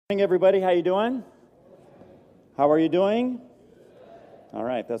Morning, everybody. How you doing? How are you doing? All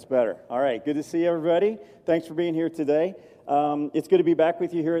right, that's better. All right, good to see everybody. Thanks for being here today. It's good to be back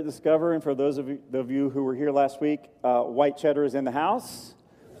with you here at Discover, and for those of you who were here last week, White Cheddar is in the house,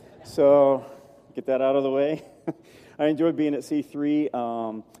 so get that out of the way. I enjoyed being at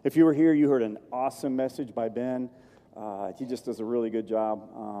C3. If you were here, you heard an awesome message by Ben. He just does a really good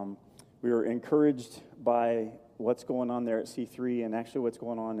job. We were encouraged by what's going on there at C3 and actually what's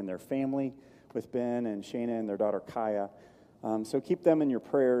going on in their family with Ben and Shayna and their daughter Kaya. So keep them in your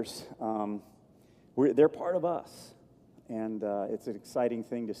prayers. They're part of us, and it's an exciting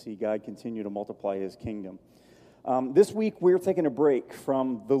thing to see God continue to multiply His kingdom. This week, we're taking a break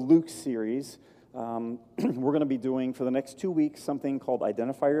from the Luke series. We're going to be doing, for the next 2 weeks, something called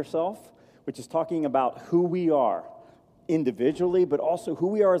Identify Yourself, which is talking about who we are individually, but also who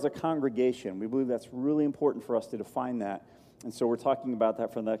we are as a congregation. We believe that's really important for us to define that, and so we're talking about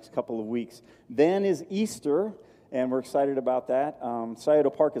that for the next couple of weeks. Then is Easter, and we're excited about that. Scioto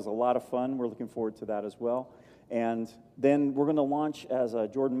Park is a lot of fun. We're looking forward to that as well. And then we're going to launch, as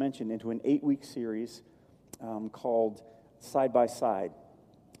Jordan mentioned, into an 8-week series called Side by Side,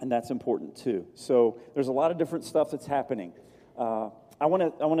 and that's important too. So there's a lot of different stuff that's happening. I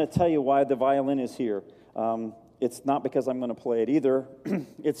want to tell you why the violin is here. It's not because I'm going to play it either.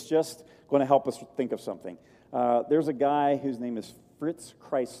 It's just going to help us think of something. There's a guy whose name is Fritz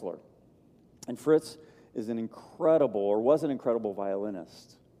Kreisler. And Fritz is was an incredible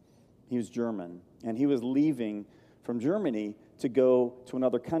violinist. He was German. And he was leaving from Germany to go to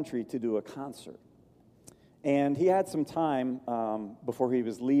another country to do a concert. And he had some time before he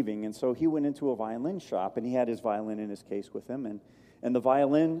was leaving. And so he went into a violin shop, and he had his violin in his case with him. And the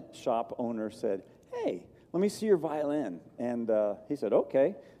violin shop owner said, "Hey, let me see your violin." And he said,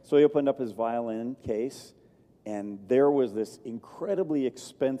 "Okay." So he opened up his violin case, and there was this incredibly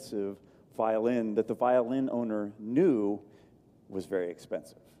expensive violin that the violin owner knew was very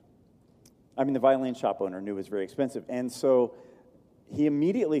expensive. The violin shop owner knew was very expensive. And so he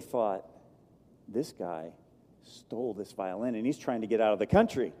immediately thought, this guy stole this violin, and he's trying to get out of the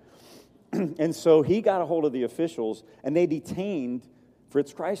country. And so he got a hold of the officials, and they detained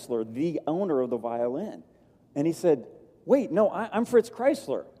Fritz Kreisler, the owner of the violin. And he said, "Wait, no, I'm Fritz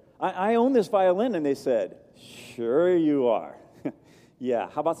Kreisler. I own this violin." And they said, "Sure you are." "Yeah,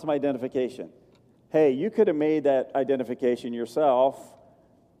 how about some identification?" "Hey, you could have made that identification yourself.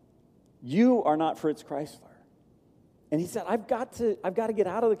 You are not Fritz Kreisler." And he said, I've got to get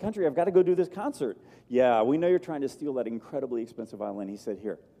out of the country. I've got to go do this concert." "Yeah, we know you're trying to steal that incredibly expensive violin." He said,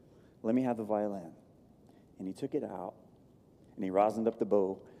 "Here, let me have the violin." And he took it out, and he rosined up the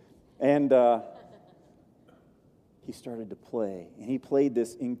bow, and he started to play. And he played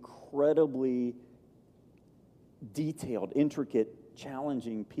this incredibly detailed, intricate,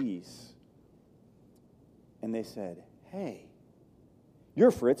 challenging piece. And they said, "Hey,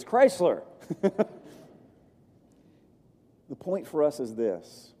 you're Fritz Kreisler." The point for us is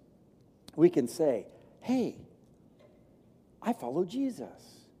this. We can say, "Hey, I follow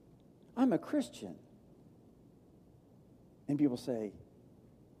Jesus. I'm a Christian." And people say,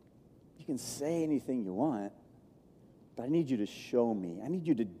 "You can say anything you want, but I need you to show me. I need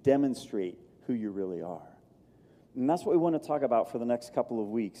you to demonstrate who you really are." And that's what we want to talk about for the next couple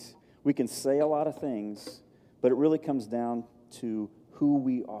of weeks. We can say a lot of things, but it really comes down to who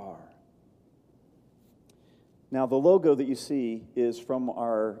we are. Now, the logo that you see is from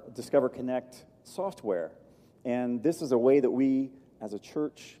our Discover Connect software. And this is a way that we, as a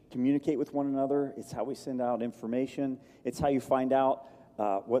church, communicate with one another. It's how we send out information. It's how you find out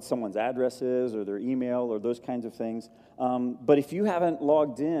what someone's address is or their email or those kinds of things. But if you haven't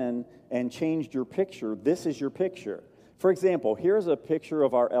logged in and changed your picture, this is your picture. For example, here's a picture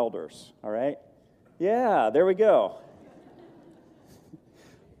of our elders, all right? Yeah, there we go.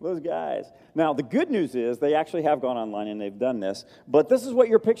 Those guys. Now, the good news is they actually have gone online and they've done this, but this is what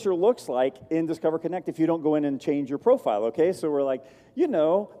your picture looks like in Discover Connect if you don't go in and change your profile, okay? So we're like,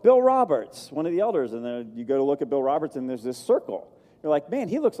 Bill Roberts, one of the elders, and then you go to look at Bill Roberts and there's this circle. You're like, man,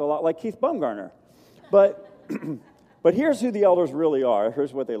 he looks a lot like Keith Bumgarner. But here's who the elders really are.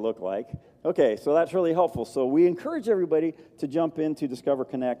 Here's what they look like. Okay, so that's really helpful. So we encourage everybody to jump into Discover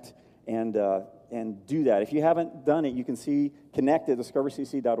Connect and do that. If you haven't done it, you can see connect at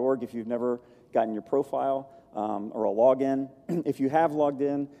discovercc.org if you've never gotten your profile or a login. If you have logged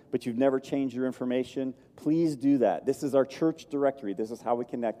in, but you've never changed your information, please do that. This is our church directory. This is how we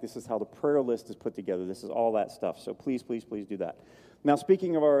connect. This is how the prayer list is put together. This is all that stuff. So please, please, please do that. Now,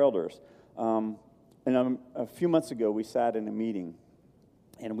 speaking of our elders, a few months ago, we sat in a meeting,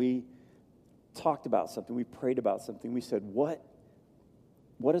 and we talked about something. We prayed about something. We said, what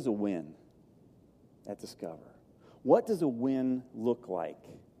what is a win at Discover? What does a win look like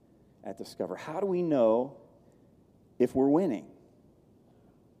at Discover? How do we know if we're winning?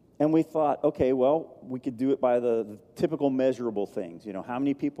 And we thought, okay, well, we could do it by the typical measurable things. You know, how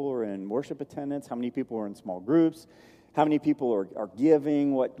many people are in worship attendance? How many people are in small groups? How many people are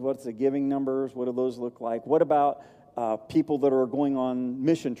giving? What's the giving numbers? What do those look like? What about people that are going on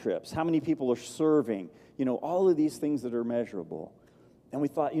mission trips? How many people are serving? You know, all of these things that are measurable. And we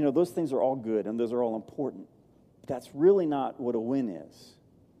thought, you know, those things are all good and those are all important. But that's really not what a win is.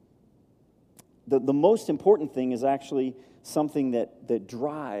 The most important thing is actually something that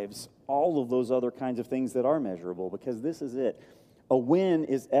drives all of those other kinds of things that are measurable, because this is it. A win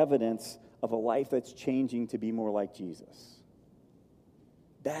is evidence of a life that's changing to be more like Jesus.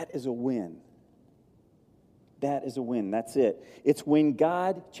 That is a win. That is a win. That's it. It's when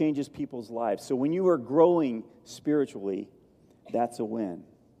God changes people's lives. So when you are growing spiritually, that's a win.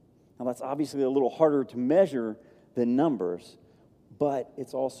 Now, that's obviously a little harder to measure than numbers, but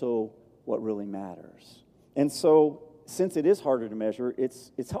it's also what really matters. And so, since it is harder to measure,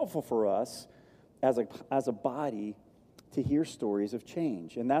 it's helpful for us as a body to hear stories of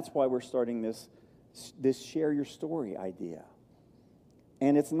change. And that's why we're starting this share your story idea.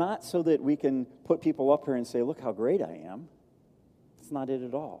 And it's not so that we can put people up here and say, look how great I am. That's not it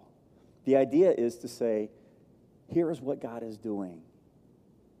at all. The idea is to say, here is what God is doing.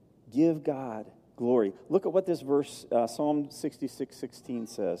 Give God glory. Look at what this verse, Psalm 66:16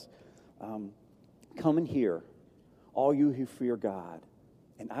 says. Come and hear, all you who fear God,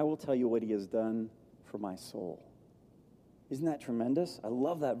 and I will tell you what he has done for my soul. Isn't that tremendous? I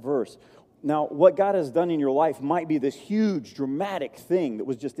love that verse. Now, what God has done in your life might be this huge, dramatic thing that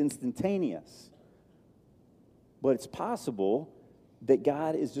was just instantaneous. But it's possible that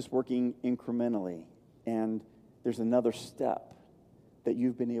God is just working incrementally, and there's another step that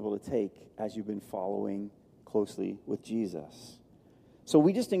you've been able to take as you've been following closely with Jesus. So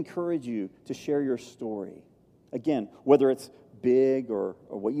we just encourage you to share your story. Again, whether it's big or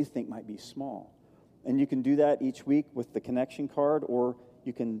what you think might be small. And you can do that each week with the connection card, or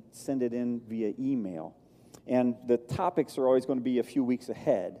you can send it in via email. And the topics are always going to be a few weeks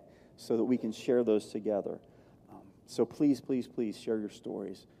ahead so that we can share those together. So please, please, please share your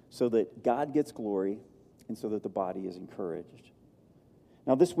stories so that God gets glory and so that the body is encouraged.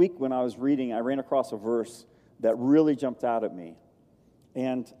 Now, this week when I was reading, I ran across a verse that really jumped out at me.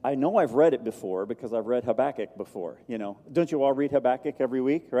 And I know I've read it before because I've read Habakkuk before, you know. Don't you all read Habakkuk every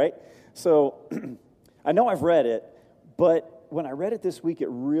week, right? So I know I've read it, but when I read it this week, it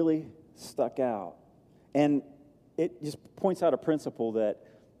really stuck out. And it just points out a principle that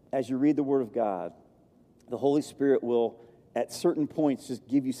as you read the Word of God, the Holy Spirit will, at certain points, just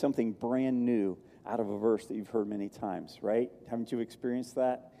give you something brand new out of a verse that you've heard many times, right? Haven't you experienced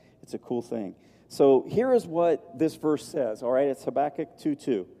that? It's a cool thing. So here is what this verse says, all right? It's Habakkuk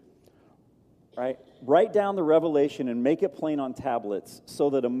 2:2, right? Write down the revelation and make it plain on tablets so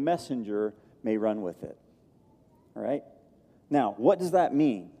that a messenger may run with it, all right? Now, what does that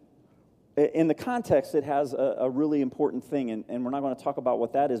mean? In the context, it has a really important thing, and we're not going to talk about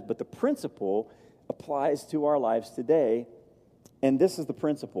what that is, but the principle applies to our lives today, and this is the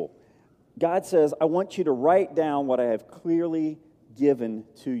principle. God says, I want you to write down what I have clearly given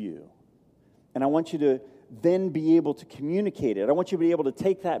to you. And I want you to then be able to communicate it. I want you to be able to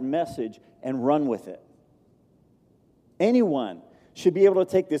take that message and run with it. Anyone should be able to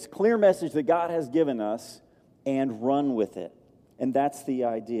take this clear message that God has given us and run with it. And that's the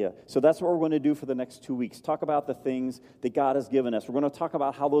idea. So that's what we're going to do for the next 2 weeks. Talk about the things that God has given us. We're going to talk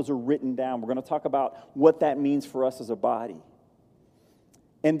about how those are written down. We're going to talk about what that means for us as a body.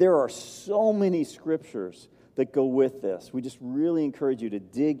 And there are so many scriptures that go with this. We just really encourage you to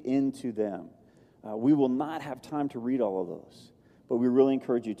dig into them. We will not have time to read all of those, but we really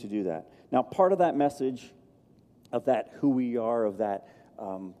encourage you to do that. Now, part of that message, of that who we are, of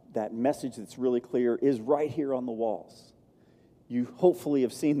that message that's really clear, is right here on the walls. You hopefully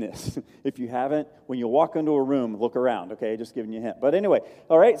have seen this. If you haven't, when you walk into a room, look around, okay? Just giving you a hint. But anyway,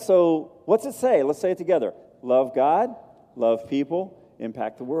 all right, so what's it say? Let's say it together. Love God, love people,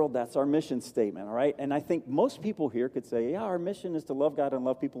 impact the world. That's our mission statement, all right? And I think most people here could say, yeah, our mission is to love God and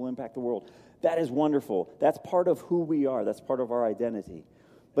love people, impact the world. That is wonderful. That's part of who we are. That's part of our identity.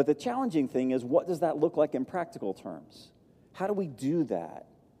 But the challenging thing is, what does that look like in practical terms? How do we do that?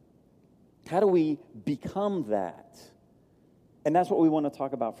 How do we become that? And that's what we want to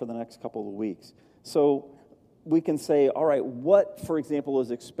talk about for the next couple of weeks. So we can say, all right, what, for example,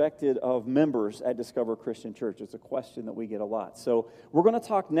 is expected of members at Discover Christian Church? It's a question that we get a lot. So we're going to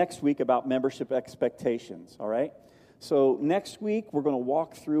talk next week about membership expectations, all right? So next week, we're going to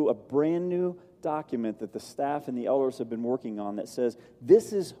walk through a brand new document that the staff and the elders have been working on that says,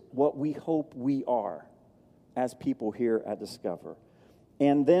 this is what we hope we are as people here at Discover.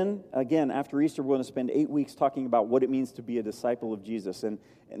 And then, again, after Easter, we're going to spend 8 weeks talking about what it means to be a disciple of Jesus. And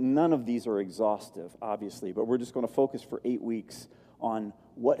none of these are exhaustive, obviously, but we're just going to focus for 8 weeks on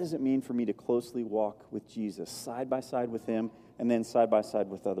what does it mean for me to closely walk with Jesus, side by side with him, and then side by side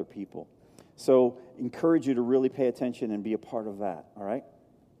with other people. So, encourage you to really pay attention and be a part of that, all right?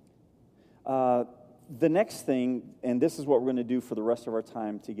 The next thing, and this is what we're going to do for the rest of our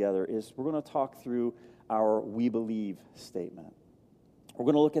time together, is we're going to talk through our We Believe statement. We're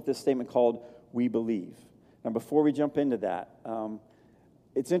going to look at this statement called We Believe. Now, before we jump into that,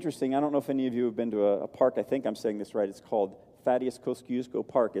 it's interesting. I don't know if any of you have been to a park. I think I'm saying this right. It's called Thaddeus Kosciuszko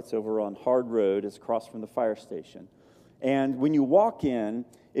Park. It's over on Hard Road. It's across from the fire station. And when you walk in,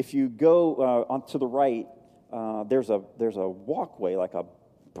 if you go on to the right, there's a walkway, like a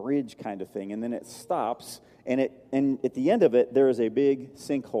bridge kind of thing, and then it stops, and at the end of it, there is a big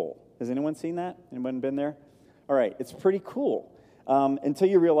sinkhole. Has anyone seen that? Anyone been there? All right, it's pretty cool. Until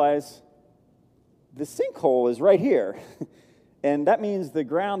you realize the sinkhole is right here. And that means the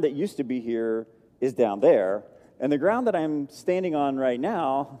ground that used to be here is down there. And the ground that I'm standing on right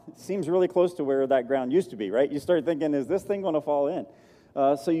now seems really close to where that ground used to be, right? You start thinking, is this thing going to fall in?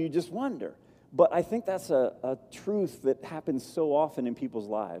 So you just wonder. But I think that's a truth that happens so often in people's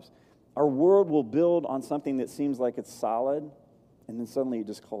lives. Our world will build on something that seems like it's solid, and then suddenly it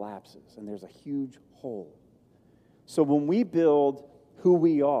just collapses, and there's a huge hole. So when we build who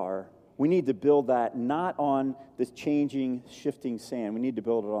we are, we need to build that not on this changing, shifting sand. We need to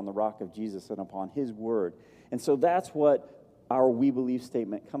build it on the rock of Jesus and upon his word. And so that's what our We Believe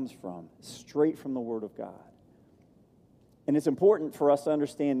statement comes from, straight from the Word of God. And it's important for us to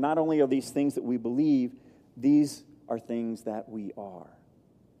understand not only are these things that we believe, these are things that we are.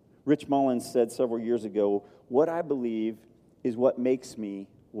 Rich Mullins said several years ago, what I believe is what makes me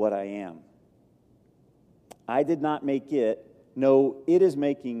what I am. I did not make it. No, it is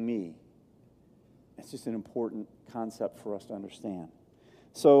making me. It's just an important concept for us to understand.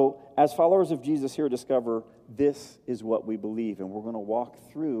 So, as followers of Jesus here at Discover, this is what we believe, and we're going to walk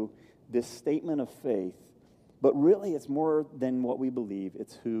through this statement of faith, but really it's more than what we believe,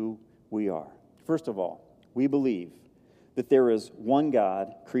 it's who we are. First of all, we believe that there is one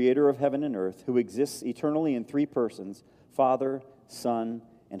God, creator of heaven and earth, who exists eternally in three persons, Father, Son,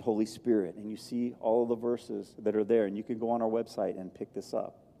 and Holy Spirit. And you see all of the verses that are there, and you can go on our website and pick this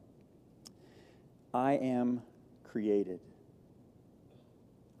up. I am created.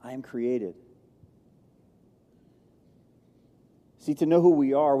 I am created. See, to know who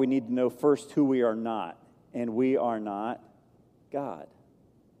we are, we need to know first who we are not. And we are not God.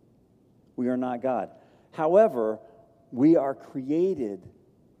 We are not God. However, we are created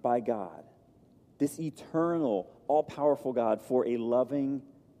by God, this eternal, all-powerful God, for a loving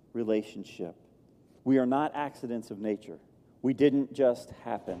relationship. We are not accidents of nature. We didn't just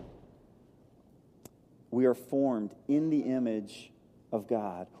happen. We are formed in the image of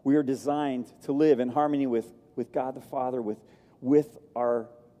God. We are designed to live in harmony with God the Father, with our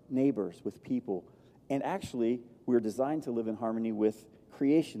neighbors, with people. And actually, we're designed to live in harmony with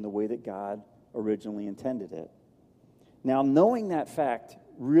creation the way that God originally intended it. Now, knowing that fact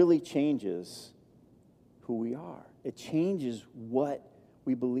really changes who we are. It changes what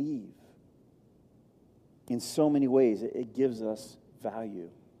we believe. In so many ways, it gives us value.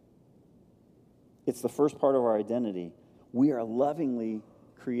 It's the first part of our identity. We are lovingly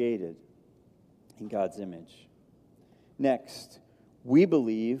created in God's image. Next, we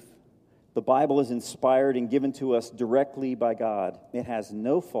believe the Bible is inspired and given to us directly by God. It has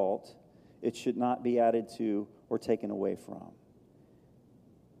no fault. It should not be added to or taken away from.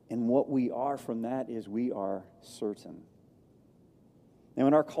 And what we are from that is we are certain. Now,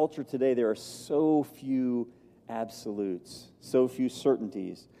 in our culture today, there are so few absolutes, so few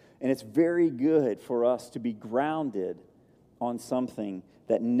certainties. And it's very good for us to be grounded on something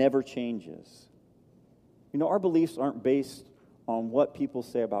that never changes. You know, our beliefs aren't based on what people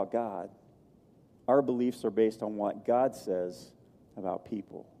say about God. Our beliefs are based on what God says about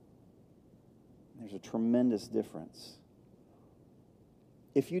people. There's a tremendous difference.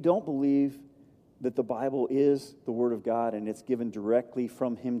 If you don't believe that the Bible is the Word of God and it's given directly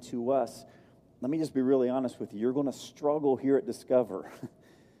from Him to us, let me just be really honest with you. You're going to struggle here at Discover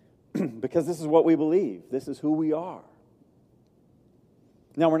because this is what we believe. This is who we are.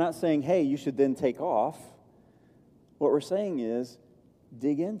 Now, we're not saying, hey, you should then take off. What we're saying is,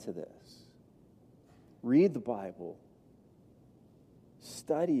 dig into this. Read the Bible.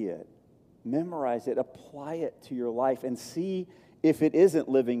 Study it. Memorize it, apply it to your life, and see if it isn't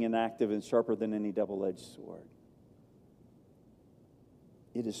living and active and sharper than any double-edged sword.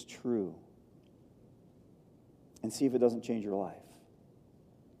 It is true. And see if it doesn't change your life.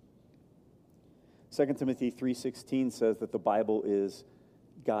 2 Timothy 3:16 says that the Bible is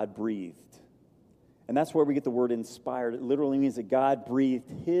God-breathed. And that's where we get the word inspired. It literally means that God breathed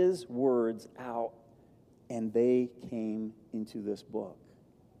his words out, and they came into this book.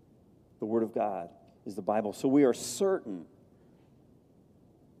 The Word of God is the Bible. So we are certain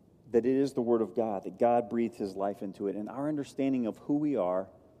that it is the Word of God, that God breathed his life into it. And our understanding of who we are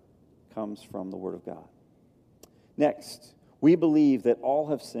comes from the Word of God. Next, we believe that all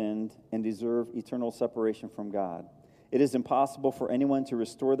have sinned and deserve eternal separation from God. It is impossible for anyone to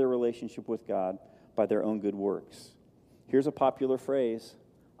restore their relationship with God by their own good works. Here's a popular phrase,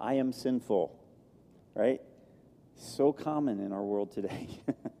 I am sinful, right? So common in our world today.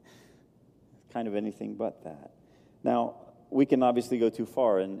 Kind of anything but that. Now, we can obviously go too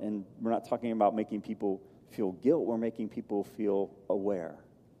far, and we're not talking about making people feel guilt. We're making people feel aware.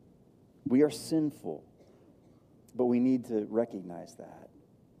 We are sinful, but we need to recognize that.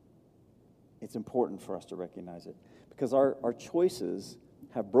 It's important for us to recognize it because our choices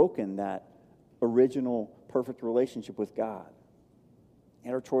have broken that original perfect relationship with God.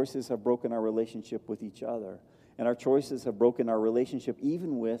 And our choices have broken our relationship with each other. And our choices have broken our relationship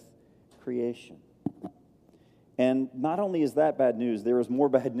even with creation. And not only is that bad news, there is more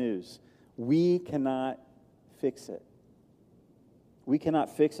bad news. We cannot fix it. We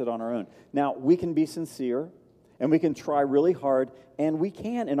cannot fix it on our own. Now, we can be sincere, and we can try really hard, and we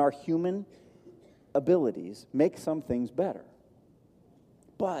can, in our human abilities, make some things better.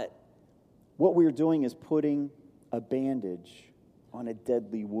 But what we're doing is putting a bandage on a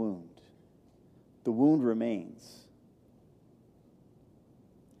deadly wound. The wound remains.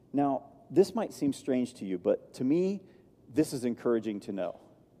 Now, this might seem strange to you, but to me, this is encouraging to know.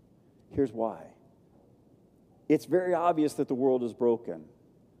 Here's why. It's very obvious that the world is broken.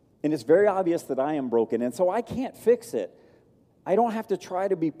 And it's very obvious that I am broken. And so I can't fix it. I don't have to try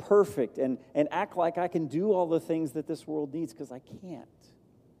to be perfect and act like I can do all the things that this world needs, because I can't.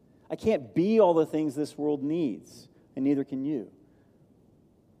 I can't be all the things this world needs, and neither can you.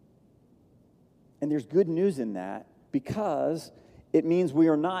 And there's good news in that, because it means we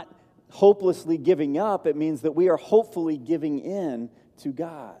are not hopelessly giving up. It means that we are hopefully giving in to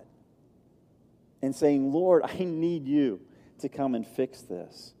God and saying, Lord, I need you to come and fix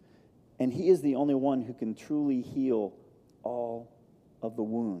this. And he is the only one who can truly heal all of the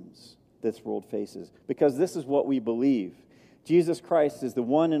wounds this world faces, because this is what we believe. Jesus Christ is the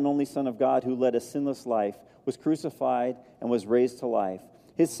one and only Son of God who led a sinless life, was crucified, and was raised to life.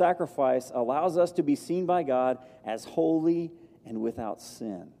 His sacrifice allows us to be seen by God as holy and without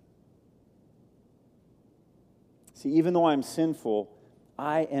sin. See, even though I'm sinful,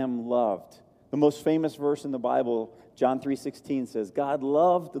 I am loved. The most famous verse in the Bible, John 3:16, says, God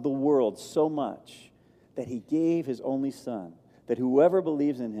loved the world so much that he gave his only Son, that whoever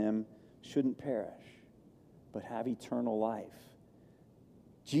believes in him shouldn't perish, but have eternal life.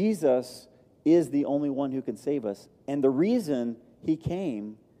 Jesus is the only one who can save us. And the reason he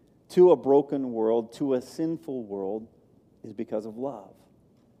came to a broken world, to a sinful world, is because of love.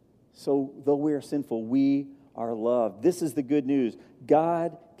 So though we are sinful, we are loved. This is the good news.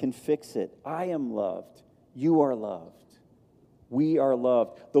 God can fix it. I am loved. You are loved. We are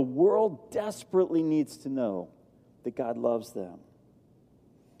loved. The world desperately needs to know that God loves them.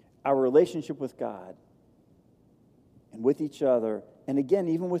 Our relationship with God and with each other, and again,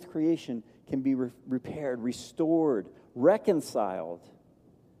 even with creation, can be repaired, restored, reconciled,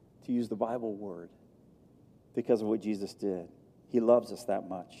 to use the Bible word, because of what Jesus did. He loves us that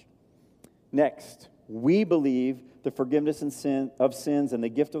much. Next, we believe the forgiveness of sins and the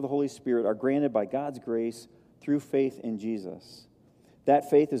gift of the Holy Spirit are granted by God's grace through faith in Jesus. That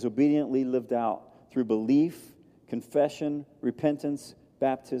faith is obediently lived out through belief, confession, repentance,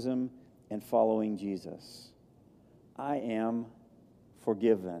 baptism, and following Jesus. I am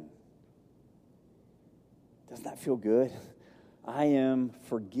forgiven. Doesn't that feel good? I am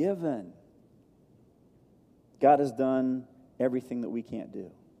forgiven. God has done everything that we can't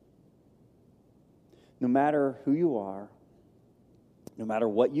do. No matter who you are, no matter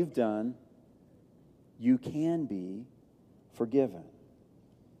what you've done, you can be forgiven.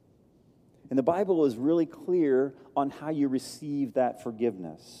 And the Bible is really clear on how you receive that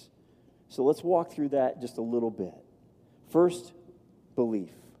forgiveness. So let's walk through that just a little bit. First,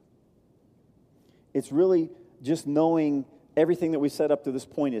 belief. It's really just knowing everything that we said up to this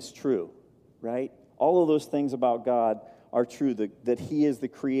point is true, right? All of those things about God are true, that He is the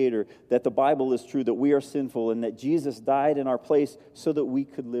Creator, that the Bible is true, that we are sinful, and that Jesus died in our place so that we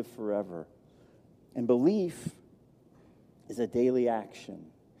could live forever. And belief is a daily action.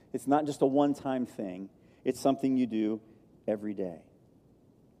 It's not just a one-time thing. It's something you do every day.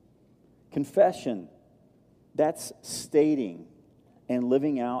 Confession, that's stating and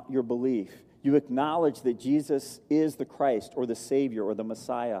living out your belief. You acknowledge that Jesus is the Christ or the Savior or the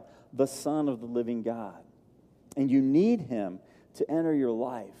Messiah, the Son of the living God. And you need Him to enter your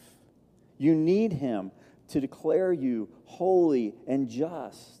life. You need Him to declare you holy and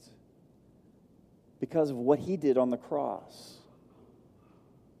just because of what He did on the cross.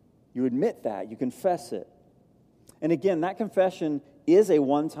 You admit that. You confess it. And again, that confession is a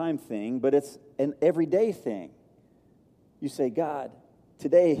one-time thing, but it's an everyday thing. You say, God,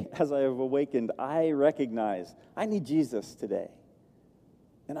 today, as I have awakened, I recognize I need Jesus today.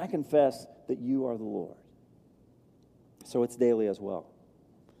 And I confess that you are the Lord. So it's daily as well.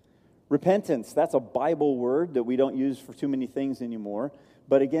 Repentance, that's a Bible word that we don't use for too many things anymore.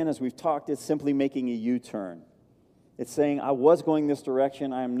 But again, as we've talked, it's simply making a U-turn. It's saying, I was going this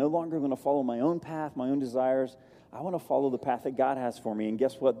direction. I am no longer going to follow my own path, my own desires. I want to follow the path that God has for me. And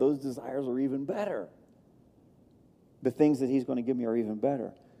guess what? Those desires are even better. The things that He's going to give me are even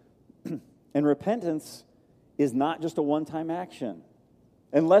better. And repentance is not just a one-time action.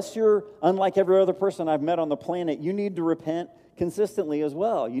 Unless you're unlike every other person I've met on the planet, you need to repent consistently as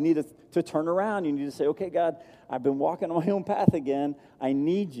well. You need to turn around. You need to say, okay, God, I've been walking on my own path again. I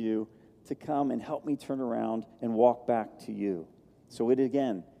need you to come and help me turn around and walk back to you. So it,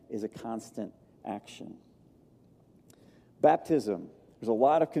 again, is a constant action. Baptism. There's a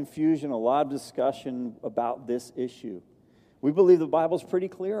lot of confusion, a lot of discussion about this issue. We believe the Bible's pretty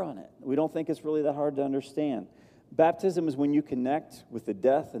clear on it. We don't think it's really that hard to understand. Baptism is when you connect with the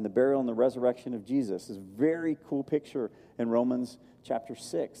death and the burial and the resurrection of Jesus. It's a very cool picture in Romans chapter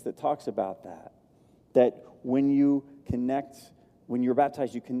 6 that talks about that. That when you're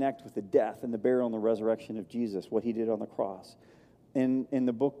baptized, you connect with the death and the burial and the resurrection of Jesus, what He did on the cross. In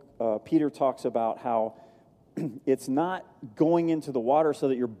the book, Peter talks about how it's not going into the water so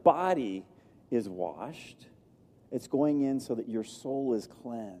that your body is washed. It's going in so that your soul is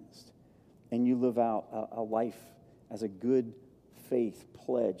cleansed and you live out a life as a good faith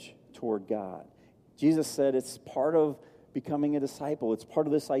pledge toward God. Jesus said it's part of becoming a disciple. It's part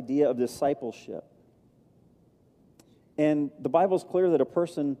of this idea of discipleship. And the Bible's clear that a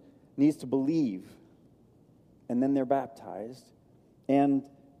person needs to believe and then they're baptized. And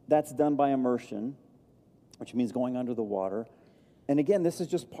that's done by immersion, which means going under the water. And again, this is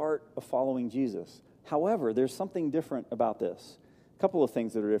just part of following Jesus. However, there's something different about this. A couple of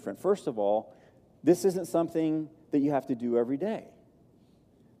things that are different. First of all, this isn't something that you have to do every day.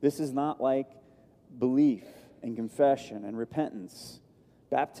 This is not like belief and confession and repentance.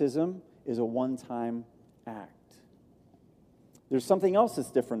 Baptism is a one-time act. There's something else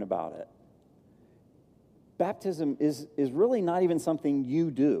that's different about it. Baptism is really not even something you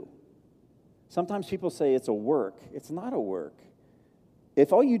do. Sometimes people say it's a work. It's not a work.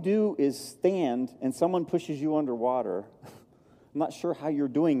 If all you do is stand and someone pushes you underwater, I'm not sure how you're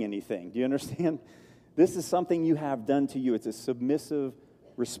doing anything. Do you understand? This is something you have done to you. It's a submissive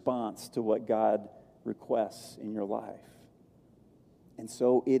response to what God requests in your life. And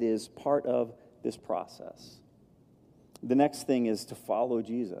so it is part of this process. The next thing is to follow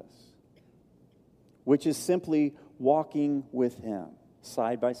Jesus, which is simply walking with Him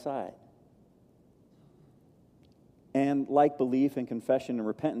side by side. And like belief and confession and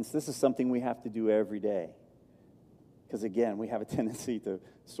repentance, this is something we have to do every day. Because again, we have a tendency to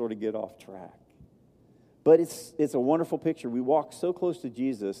sort of get off track. But it's a wonderful picture. We walk so close to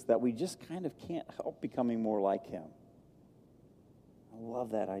Jesus that we just kind of can't help becoming more like Him. I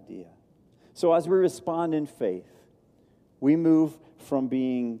love that idea. So as we respond in faith, we move from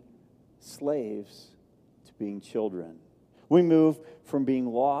being slaves to being children. We move from being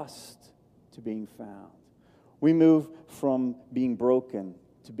lost to being found. We move from being broken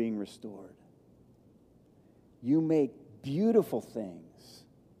to being restored. You make beautiful things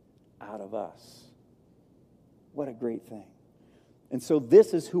out of us. What a great thing. And so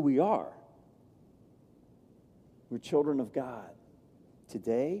this is who we are. We're children of God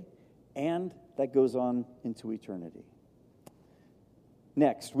today, and that goes on into eternity.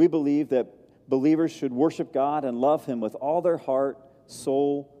 Next, we believe that believers should worship God and love Him with all their heart,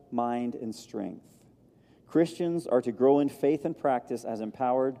 soul, mind, and strength. Christians are to grow in faith and practice as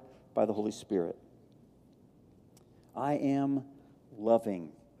empowered by the Holy Spirit. I am loving,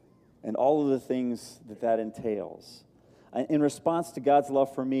 and all of the things that entails. In response to God's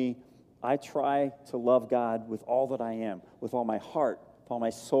love for me, I try to love God with all that I am, with all my heart, with all my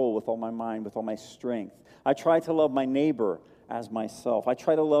soul, with all my mind, with all my strength. I try to love my neighbor as myself. I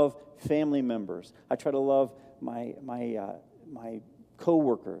try to love family members. I try to love my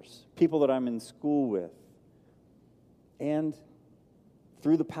coworkers, people that I'm in school with. And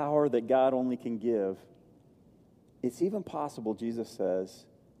through the power that God only can give, it's even possible, Jesus says,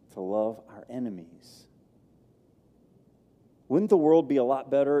 to love our enemies. Wouldn't the world be a lot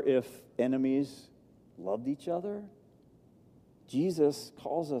better if enemies loved each other? Jesus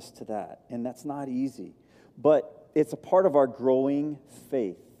calls us to that, and that's not easy. But it's a part of our growing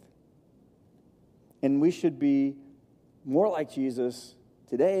faith. And we should be more like Jesus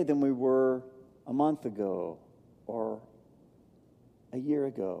today than we were a month ago, or a year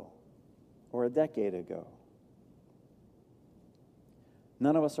ago, or a decade ago.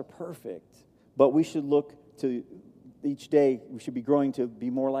 None of us are perfect, but we should look to each day, we should be growing to be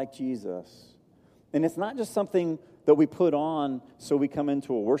more like Jesus. And it's not just something that we put on so we come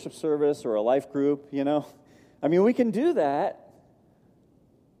into a worship service or a life group, you know. I mean, we can do that,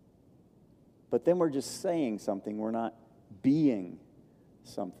 but then we're just saying something. We're not being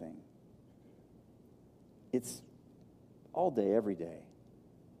something. It's all day, every day.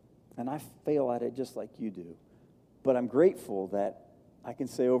 And I fail at it just like you do. But I'm grateful that I can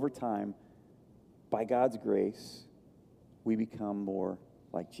say over time, by God's grace, we become more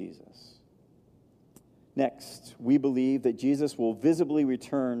like Jesus. Next, we believe that Jesus will visibly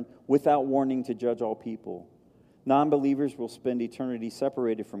return without warning to judge all people. Non-believers will spend eternity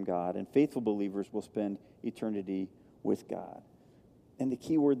separated from God, and faithful believers will spend eternity with God. And the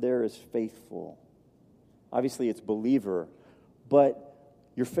key word there is faithful. Obviously, it's believer, but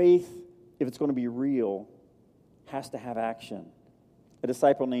your faith, if it's going to be real, has to have action. A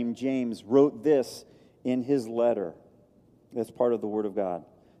disciple named James wrote this in his letter. That's part of the Word of God.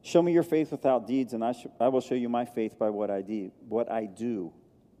 Show me your faith without deeds, and I will show you my faith by what I do.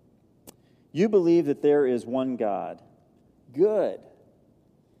 You believe that there is one God. Good.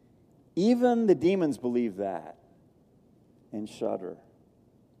 Even the demons believe that and shudder.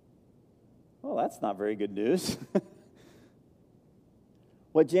 Well, that's not very good news.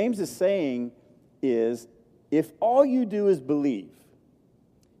 What James is saying is, if all you do is believe,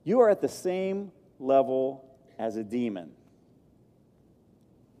 you are at the same level as a demon.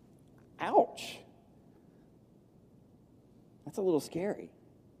 Ouch. That's a little scary.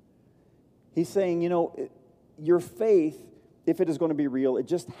 He's saying, your faith, if it is going to be real, it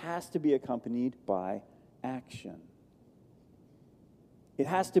just has to be accompanied by action. It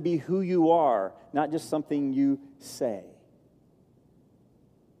has to be who you are, not just something you say.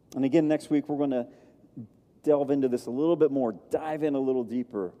 And again, next week we're going to delve into this a little bit more, dive in a little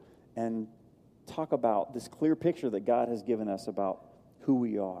deeper, and talk about this clear picture that God has given us about who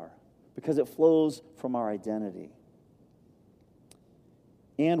we are, because it flows from our identity.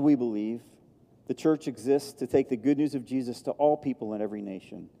 And we believe the church exists to take the good news of Jesus to all people in every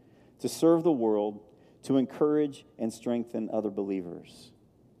nation, to serve the world, to encourage and strengthen other believers.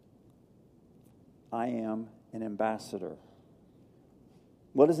 I am an ambassador.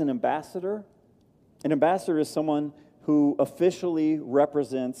 What is an ambassador? An ambassador is someone who officially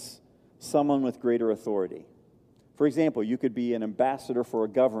represents someone with greater authority. For example, you could be an ambassador for a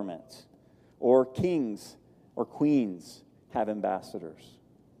government, or kings or queens have ambassadors.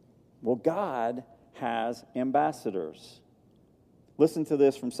 Well, God has ambassadors. Listen to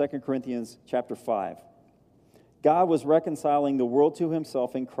this from 2 Corinthians chapter 5. God was reconciling the world to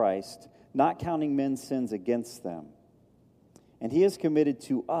himself in Christ, not counting men's sins against them. And he has committed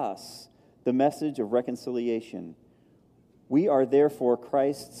to us the message of reconciliation. We are therefore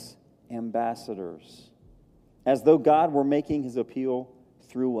Christ's ambassadors, as though God were making his appeal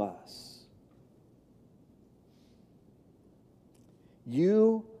through us.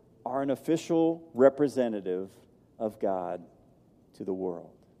 You are an official representative of God to the world.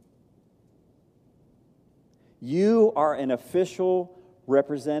 You are an official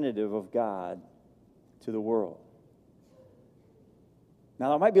representative of God to the world. Now,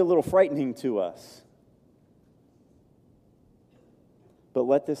 that might be a little frightening to us, but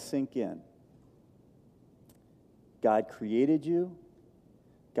let this sink in. God created you.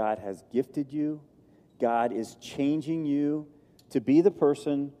 God has gifted you. God is changing you to be the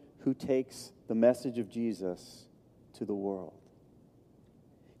person who takes the message of Jesus to the world.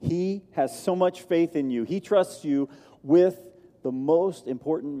 He has so much faith in you. He trusts you with the most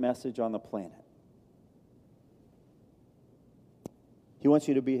important message on the planet. He wants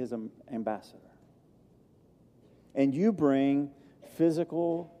you to be his ambassador. And you bring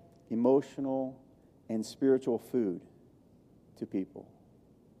physical, emotional, and spiritual food to people.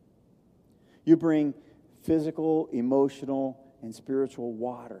 You bring physical, emotional, and spiritual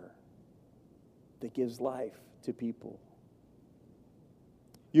water that gives life to people.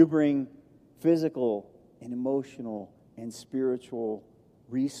 You bring physical and emotional and spiritual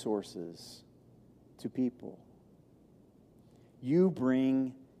resources to people. You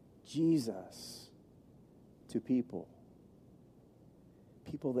bring Jesus to people.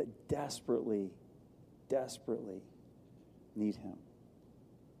 People that desperately, desperately need him.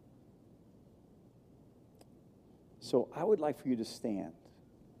 So I would like for you to stand.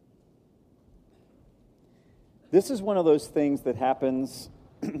 This is one of those things that happens,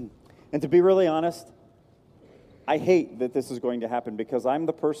 and to be really honest, I hate that this is going to happen because I'm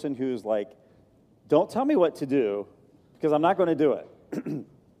the person who's like, don't tell me what to do because I'm not going to do it.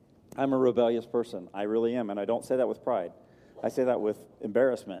 I'm a rebellious person. I really am, and I don't say that with pride. I say that with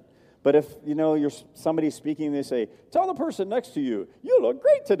embarrassment. But if, you're somebody speaking and they say, tell the person next to you, you look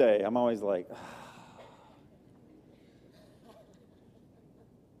great today. I'm always like,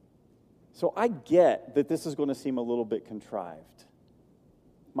 So I get that this is going to seem a little bit contrived.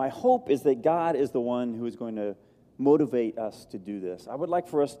 My hope is that God is the one who is going to motivate us to do this. I would like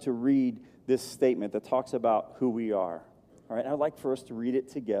for us to read this statement that talks about who we are. All right, I'd like for us to read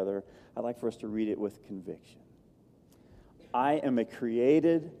it together. I'd like for us to read it with conviction. I am a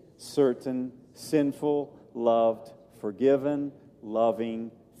created, certain, sinful, loved, forgiven,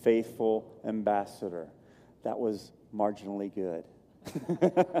 loving, faithful ambassador. That was marginally good.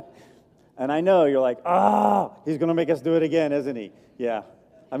 And I know you're like, he's going to make us do it again, isn't he? Yeah.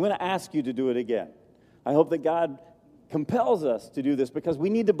 I'm going to ask you to do it again. I hope that God compels us to do this because we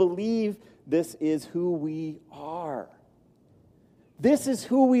need to believe this is who we are. This is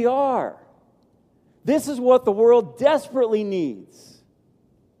who we are. This is what the world desperately needs.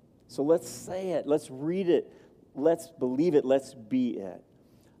 So let's say it. Let's read it. Let's believe it. Let's be it.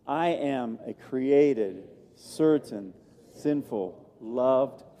 I am a created, certain, sinful,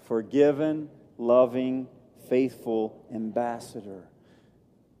 loved, forgiven, loving, faithful ambassador.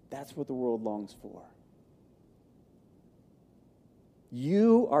 That's what the world longs for.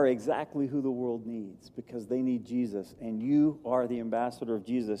 You are exactly who the world needs because they need Jesus, and you are the ambassador of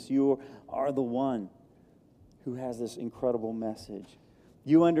Jesus. You are the one who has this incredible message.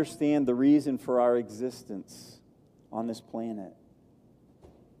 You understand the reason for our existence on this planet.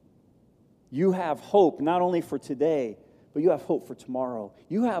 You have hope not only for today, but you have hope for tomorrow.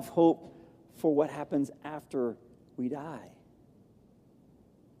 You have hope for what happens after we die.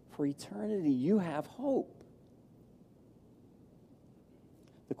 For eternity, you have hope.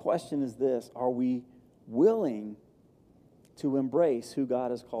 The question is this: are we willing to embrace who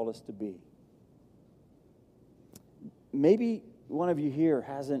God has called us to be? Maybe one of you here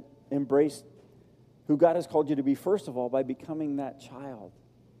hasn't embraced who God has called you to be, first of all, by becoming that child,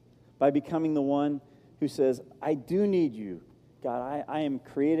 by becoming the one who says, I do need you. God, I am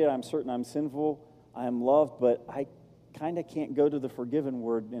created, I'm certain I'm sinful, I am loved, but I kind of can't go to the forgiven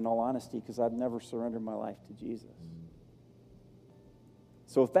word in all honesty because I've never surrendered my life to Jesus.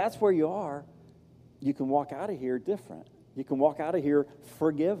 So if that's where you are, you can walk out of here different. You can walk out of here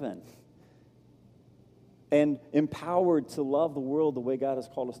forgiven and empowered to love the world the way God has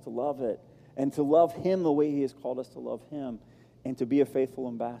called us to love it, and to love Him the way He has called us to love Him, and to be a faithful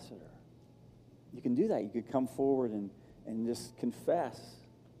ambassador. You can do that. You could come forward and just confess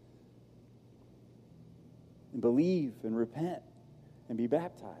and believe and repent and be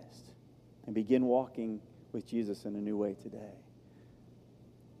baptized and begin walking with Jesus in a new way today.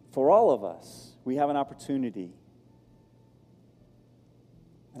 For all of us, we have an opportunity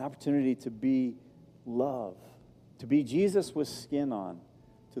to be love, to be Jesus with skin on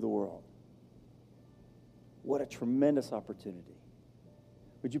to the world. What a tremendous opportunity.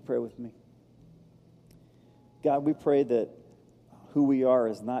 Would you pray with me? God, we pray that who we are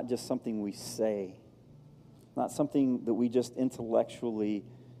is not just something we say, not something that we just intellectually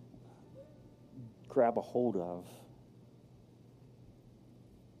grab a hold of,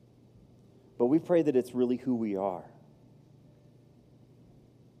 but we pray that it's really who we are.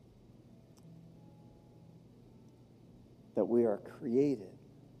 That we are created.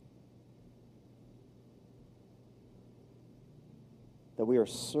 That we are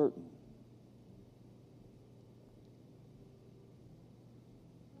certain.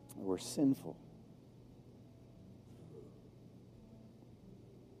 That we're sinful.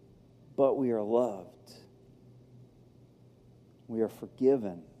 But we are loved. We are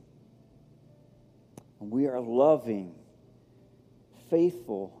forgiven. And we are loving,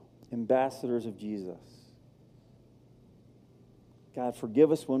 faithful ambassadors of Jesus. God,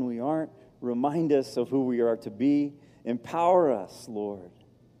 forgive us when we aren't. Remind us of who we are to be. Empower us, Lord,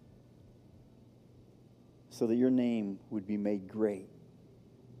 so that your name would be made great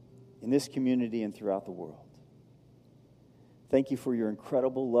in this community and throughout the world. Thank you for your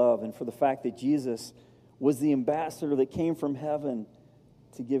incredible love and for the fact that Jesus was the ambassador that came from heaven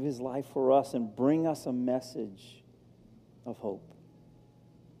to give his life for us and bring us a message of hope.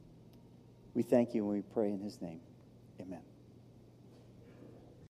 We thank you and we pray in his name.